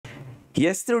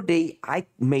Yesterday, I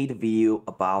made a video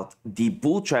about the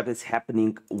bull trap that's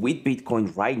happening with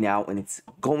Bitcoin right now, and it's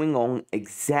going on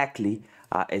exactly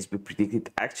as we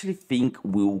predicted. I actually think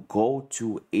we'll go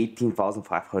to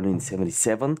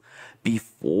 18,577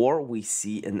 before we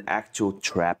see an actual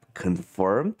trap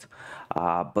confirmed.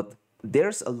 But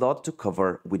there's a lot to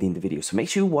cover within the video, so make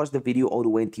sure you watch the video all the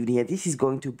way until the end. This is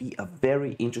going to be a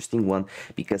very interesting one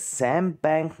because Sam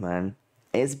Bankman,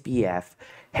 SBF,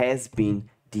 has been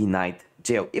denied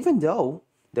jail, even though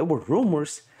there were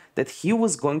rumors that he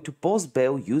was going to post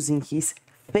bail using his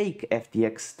fake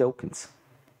FTX tokens.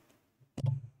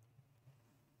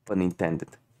 Pun intended.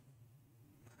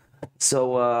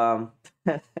 So,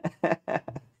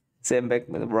 Sam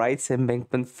Bankman, right? Sam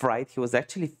Bankman fried. He was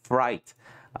actually fried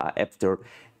after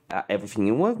everything.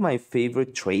 And one of my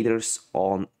favorite traders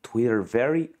on Twitter,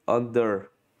 very under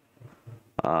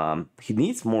he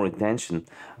needs more attention.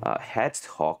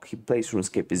 Hedgehog, he plays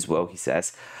RuneScape as well, he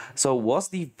says. So was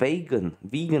the vegan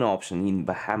option in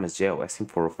Bahamas jail asking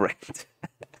for a friend?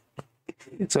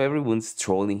 So everyone's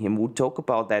trolling him. We'll talk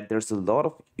about that. There's a lot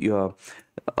of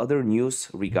other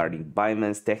news regarding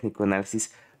Binance technical analysis,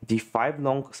 the 5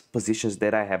 long positions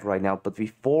that I have right now. But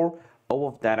before all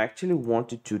of that, I actually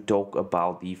wanted to talk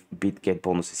about the BITGET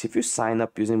bonuses. If you sign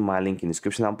up using my link in the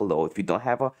description down below, if you don't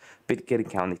have a BITGET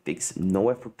account, it takes no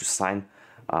effort to sign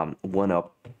one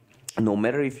up. No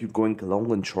matter if you're going long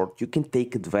and short, you can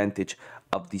take advantage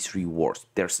of these rewards.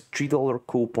 There's a $3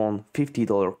 coupon,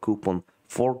 $50 coupon,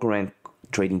 4 grand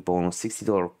trading bonus,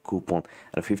 $60 coupon,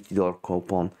 and a $50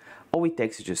 coupon. All it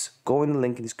takes is just go in the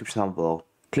link in the description down below,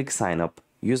 click sign up,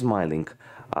 use my link,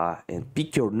 and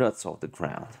pick your nuts off the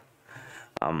ground.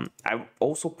 I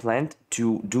also planned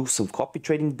to do some copy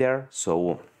trading there,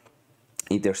 so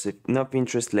if there's enough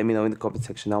interest, let me know in the comment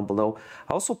section down below.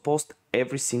 I also post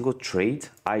every single trade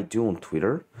I do on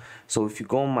Twitter, so if you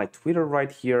go on my Twitter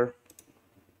right here,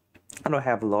 I don't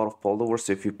have a lot of followers,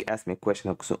 so if you ask me a question,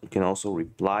 I can also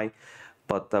reply.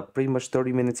 But pretty much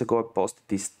 30 minutes ago, I posted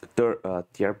this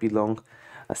TRP long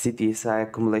CTSI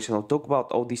accumulation. I'll talk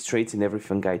about all these trades and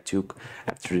everything I took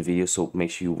after the video, so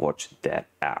make sure you watch that.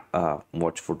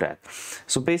 Watch for that.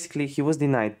 So basically, he was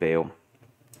denied bail,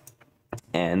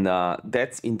 and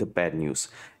that's in the bad news,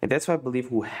 and that's why I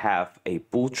believe we have a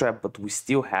bull trap, but we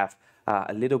still have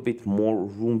a little bit more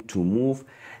room to move.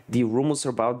 The rumors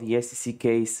about the SEC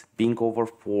case being over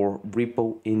for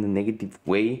Ripple in a negative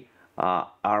way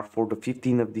are for the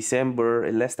 15th of December,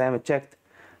 and last time I checked,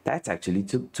 that's actually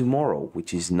tomorrow,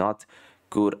 which is not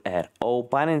good at all.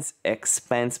 Binance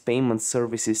expands payment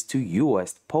services to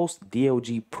US post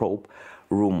DOJ probe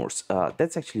rumors.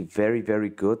 That's actually very, very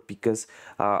good because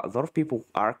a lot of people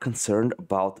are concerned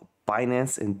about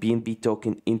Binance and BNB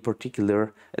token in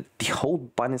particular. The whole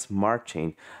Binance Smart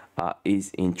Chain is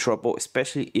in trouble,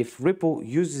 especially if Ripple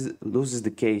loses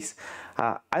the case.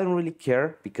 I don't really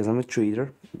care because I'm a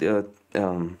trader.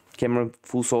 Cameron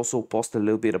Foos also posted a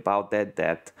little bit about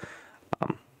that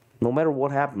no matter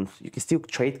what happens, you can still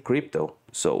trade crypto.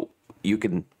 So you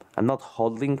can, I'm not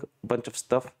holding a bunch of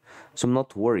stuff, so I'm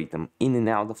not worried. I'm in and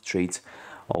out of trades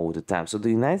all the time. So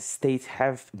the United States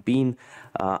have been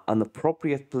an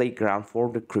appropriate playground for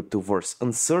the cryptoverse.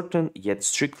 Uncertain yet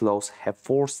strict laws have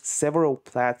forced several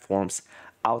platforms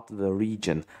out of the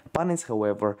region. Binance,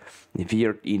 however,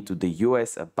 veered into the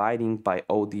US, abiding by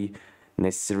all the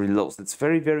necessary laws. That's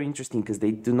very, very interesting because they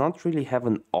do not really have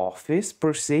an office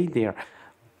per se. They are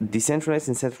decentralized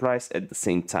and centralized at the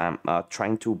same time,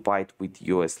 trying to abide with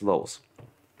US laws.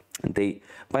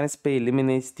 Binance Pay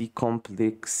eliminates the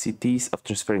complexities of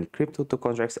transferring crypto to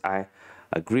contracts. I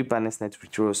agree. Binance net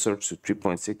withdrawal surged to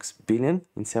 3.6 billion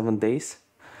in 7 days.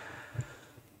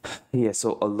 Yeah,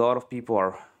 so a lot of people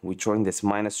are withdrawing. This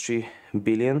minus 3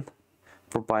 billion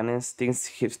for Binance. Things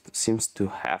seems to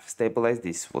have stabilized.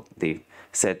 This is what they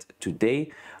said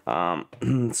today.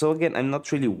 So again, I'm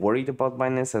not really worried about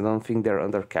Binance. I don't think they're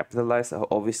undercapitalized.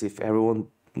 Obviously, if everyone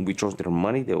withdraws their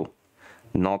money, they'll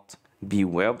not be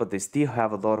well, but they still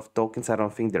have a lot of tokens. I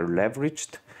don't think they're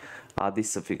leveraged. This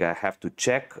is something I have to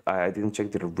check. I didn't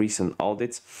check the recent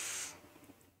audits.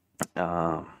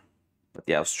 But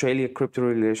yeah, Australia crypto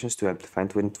regulations to amplify in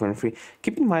 2023.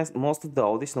 Keep in mind, most of the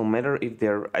audits, no matter if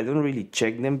they're, I don't really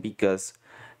check them because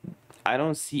I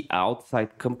don't see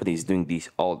outside companies doing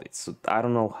these audits. So I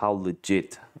don't know how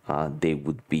legit they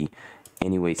would be.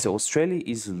 Anyway, so Australia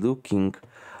is looking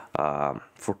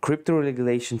for crypto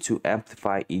regulation to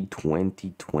amplify in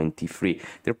 2023.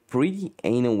 They're pretty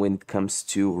anal when it comes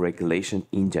to regulation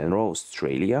in general,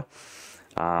 Australia.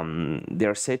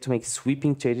 They're set to make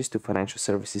sweeping changes to financial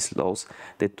services laws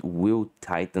that will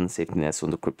tighten safety nets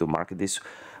on the crypto market. This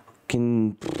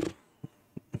can,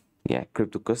 Yeah,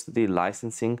 crypto custody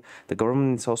licensing. The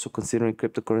government is also considering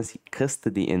cryptocurrency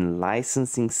custody and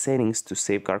licensing settings to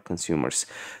safeguard consumers.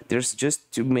 There's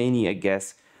just too many, I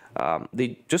guess.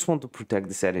 They just want to protect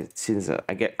the citizens.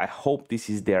 I hope this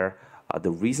is the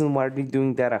reason why they're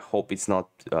doing that. I hope it's not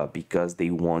because they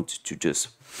want to just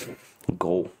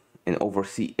go and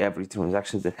oversee every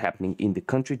transaction that's happening in the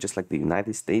country, just like the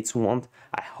United States want.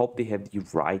 I hope they have the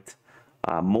right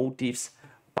motives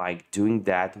by doing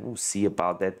that. We'll see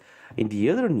about that. In the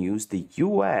other news, the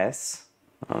US,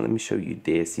 let me show you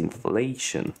this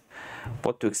inflation.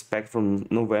 What to expect from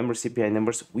November CPI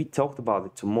numbers. We talked about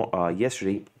it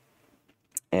yesterday.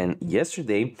 And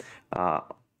yesterday, I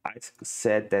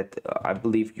said that I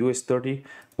believe US 30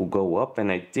 will go up,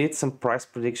 and I did some price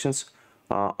predictions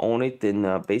on it.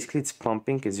 And basically, it's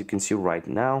pumping, as you can see right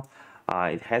now.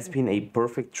 It has been a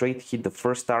perfect trade, hit the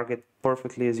first target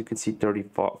perfectly, as you can see,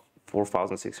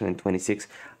 34,626.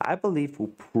 I believe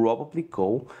will probably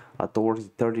go towards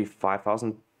the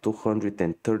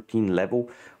 35,213 level,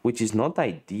 which is not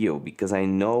ideal because I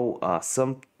know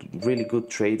some really good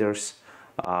traders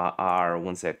are,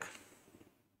 one sec.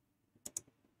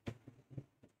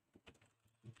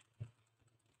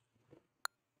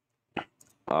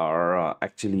 Are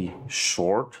actually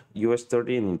short US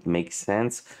 30, and it makes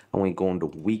sense. And when we go on the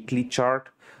weekly chart,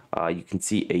 you can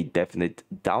see a definite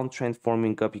downtrend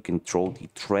forming up. You can draw the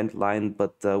trend line,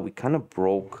 but we kind of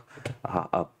broke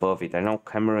above it. I know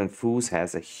Cameron Foos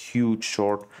has a huge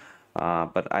short,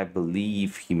 but I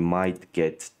believe he might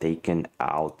get taken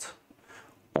out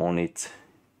on it.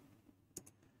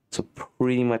 So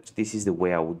pretty much this is the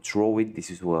way I would draw it.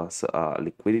 This was a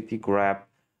liquidity grab.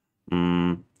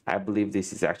 I believe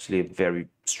this is actually a very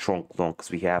strong long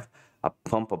because we have a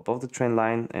pump above the trend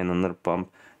line and another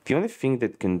pump. The only thing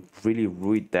that can really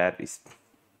ruin that is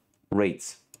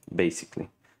rates, basically.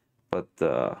 But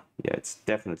yeah, it's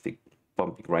definitely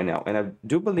pumping right now. And I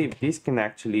do believe this can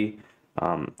actually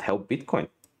help Bitcoin.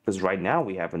 Because right now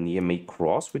we have an EMA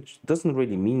cross, which doesn't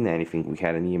really mean anything. We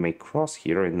had an EMA cross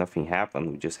here and nothing happened.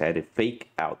 We just had a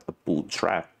fake out, a bull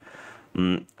trap.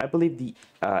 I believe the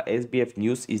SBF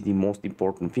news is the most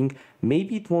important thing.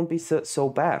 Maybe it won't be so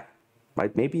bad,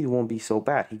 right? Maybe it won't be so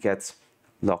bad. He gets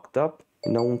locked up.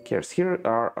 No one cares. Here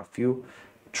are a few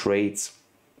trades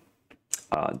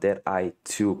that I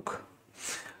took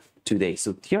today.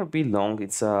 So TRB long,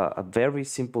 it's a very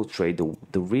simple trade.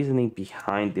 The reasoning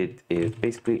behind it is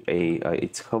basically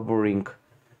it's hovering.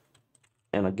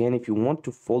 And again, if you want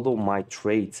to follow my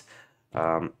trades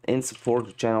and support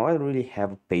the channel, I don't really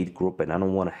have a paid group, and I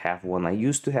don't want to have one. I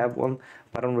used to have one,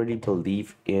 but I don't really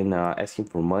believe in asking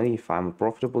for money. If I'm a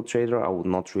profitable trader, I would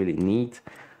not really need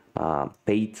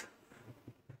paid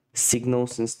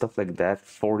signals and stuff like that.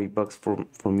 40 bucks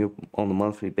from you on a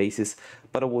monthly basis.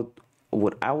 But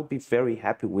what I would be very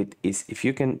happy with is if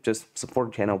you can just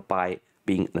support the channel by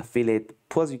being an affiliate,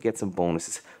 plus you get some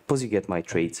bonuses, plus you get my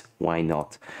trades. Why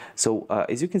not? So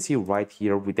as you can see right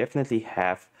here, we definitely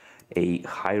have a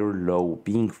higher low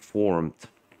being formed,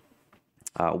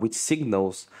 which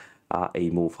signals a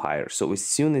move higher. So as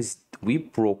soon as we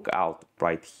broke out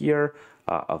right here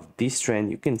of this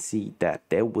trend, you can see that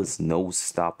there was no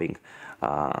stopping.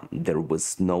 There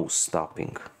was no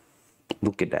stopping.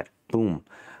 Look at that. Boom.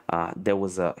 There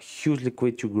was a huge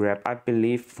liquidity grab. I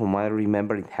believe, from what I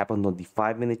remember, it happened on the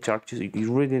 5-minute chart.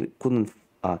 You really couldn't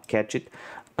catch it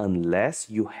unless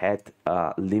you had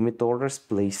limit orders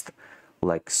placed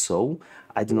like so.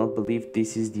 I do not believe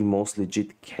this is the most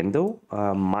legit candle.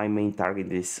 My main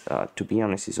target is, to be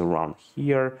honest, is around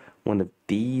here, one of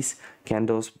these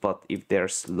candles. But if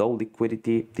there's low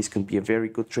liquidity, this can be a very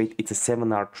good trade. It's a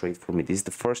 7-hour trade for me. This is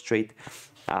the first trade.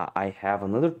 I have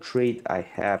another trade I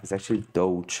have. It's actually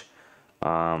Doge.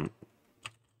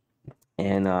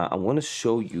 And I want to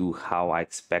show you how I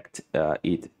expect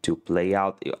it to play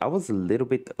out. I was a little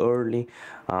bit early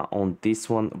on this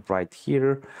one right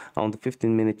here. On the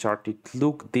 15-minute chart, it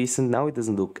looked decent. Now it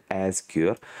doesn't look as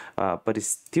good, but it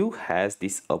still has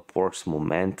this upwards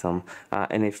momentum.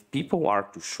 And if people are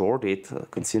to short it,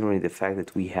 considering the fact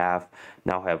that we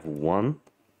now have one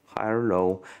higher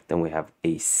low, then we have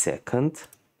a second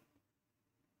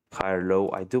higher low,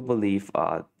 I do believe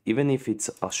even if it's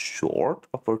a short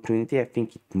opportunity, I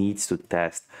think it needs to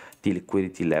test the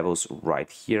liquidity levels right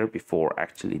here before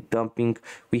actually dumping.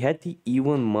 We had the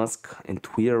Elon Musk and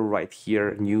Twitter right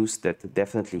here news that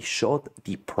definitely shot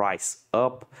the price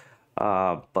up,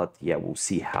 but yeah, we'll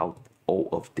see how all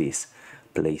of this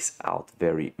plays out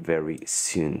very, very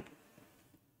soon.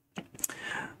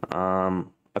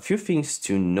 A few things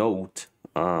to note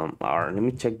are, let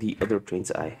me check the other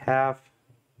trades I have.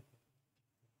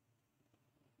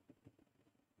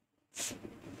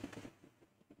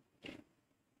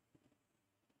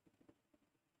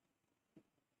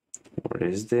 Where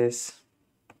is this?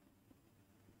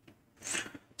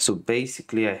 So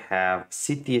basically I have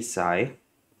CTSI,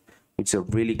 which is a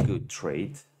really good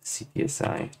trade.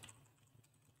 CTSI.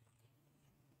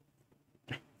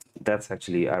 That's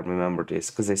actually, I remember this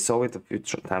because I saw it a few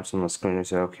times on the screen.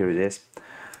 So here it is.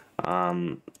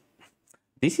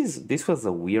 This was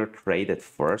a weird trade at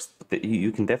first, but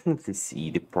you can definitely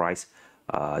see the price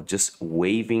just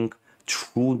waving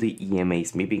through the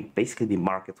EMAs. Maybe basically the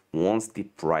market wants the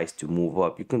price to move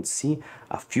up. You can see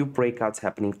a few breakouts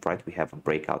happening. Right, we have a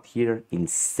breakout here,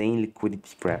 insane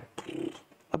liquidity grab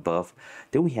above.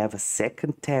 Then we have a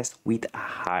second test with a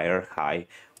higher high,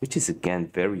 which is again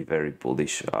very, very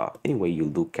bullish. Anyway you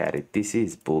look at it, this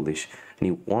is bullish, and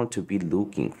you want to be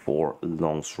looking for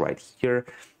longs right here.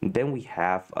 And then we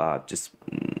have just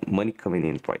money coming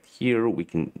in right here. We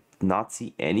can not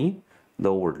see any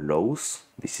lower lows.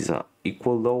 This is an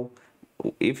equal low.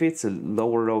 If it's a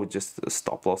lower low, just a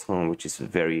stop loss one, which is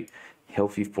very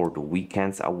healthy for the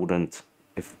weekends. I wouldn't,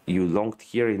 if you longed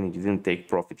here and you didn't take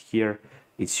profit here,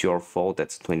 it's your fault.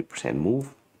 That's a 20%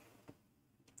 move.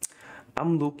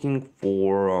 I'm looking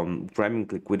for grabbing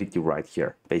liquidity right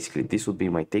here. Basically, this would be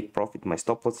my take profit. My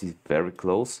stop loss is very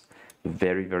close,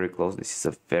 very, very close. This is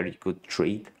a very good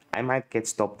trade. I might get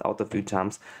stopped out a few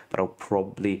times, but I'll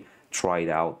probably try it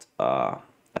out a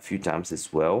few times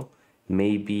as well.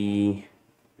 Maybe,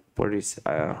 where is,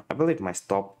 I believe my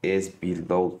stop is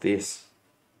below this.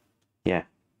 Yeah.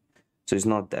 So it's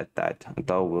not that bad. I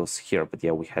thought it was here, but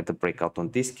yeah, we had the breakout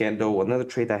on this candle. Another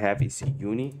trade I have is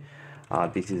Uni.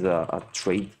 This is a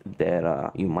trade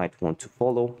that you might want to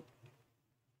follow.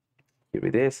 Here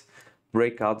it is.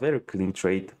 Breakout, very clean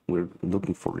trade. We're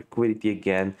looking for liquidity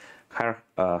again.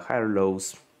 Higher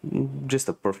lows. Just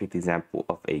a perfect example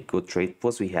of a good trade.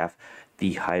 Plus we have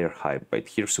the higher high right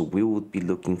here. So we would be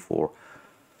looking for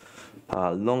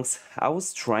longs. I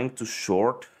was trying to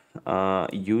short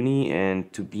Uni,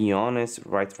 and to be honest,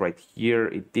 right here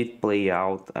it did play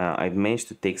out. I managed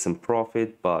to take some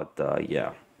profit, but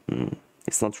yeah,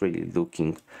 it's not really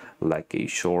looking like a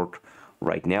short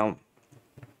right now.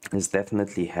 This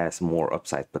definitely has more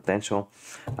upside potential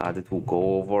that we'll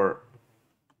go over.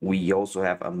 We also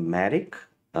have a Matic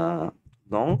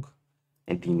long,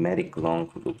 and the Matic long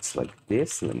looks like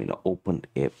this. Let me now open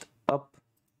it up.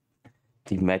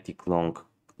 The Matic long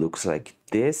looks like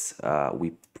this.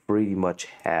 We pretty much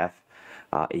have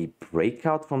a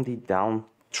breakout from the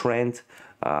downtrend.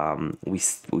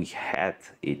 We had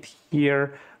it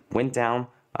here, went down,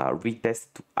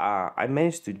 retested. I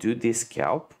managed to do this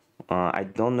scalp. I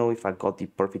don't know if I got the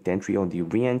perfect entry on the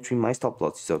re-entry. My stop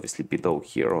loss is obviously below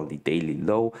here on the daily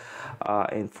low,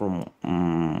 and from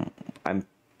I'm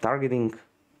targeting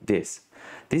this.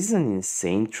 This is an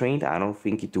insane trade. I don't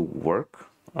think it will work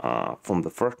from the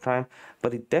first time,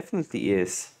 but it definitely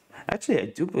is. Actually, I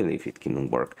do believe it can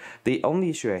work. The only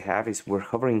issue I have is we're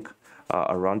hovering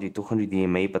around the 200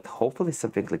 EMA, but hopefully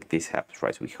something like this happens,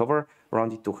 right? So we hover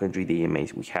around the 200 EMA,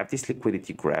 we have these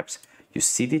liquidity grabs, you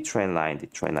see the trend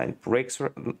line breaks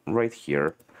right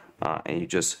here, and you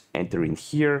just enter in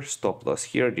here, stop loss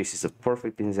here. This is a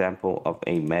perfect example of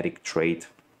a Matic trade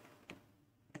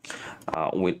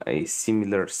with a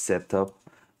similar setup.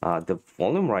 The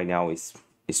volume right now is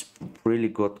really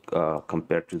good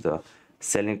compared to the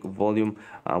selling volume.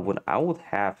 What I would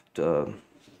have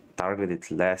targeted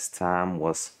last time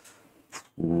was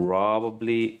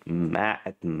probably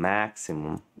at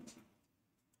maximum.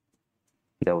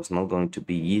 That was not going to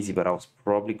be easy, but I was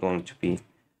probably going to be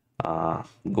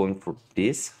going for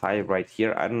this high right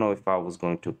here. I don't know if I was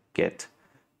going to get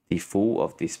the full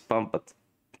of this pump, but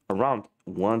around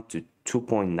 1 to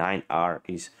 2.9 R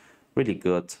is really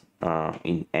good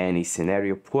in any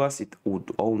scenario. Plus it would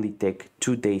only take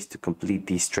 2 days to complete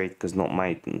this trade, because not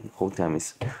my whole time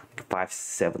is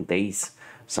 5-7 days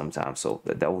sometimes, so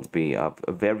that would be a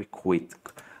very quick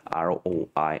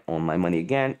ROI on my money.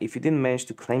 Again, if you didn't manage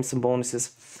to claim some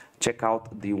bonuses, check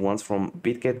out the ones from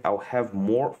BITGET. I'll have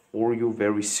more for you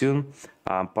very soon.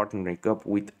 I'm partnering up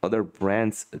with other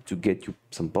brands to get you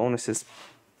some bonuses,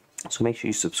 so make sure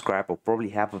you subscribe. I'll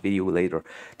probably have a video later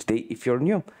today. If you're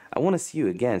new, I want to see you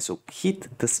again, so hit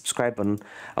the subscribe button.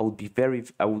 I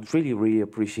would really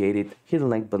appreciate it. Hit the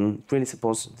like button, really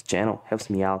supports the channel, helps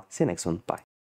me out. See you next one. Bye.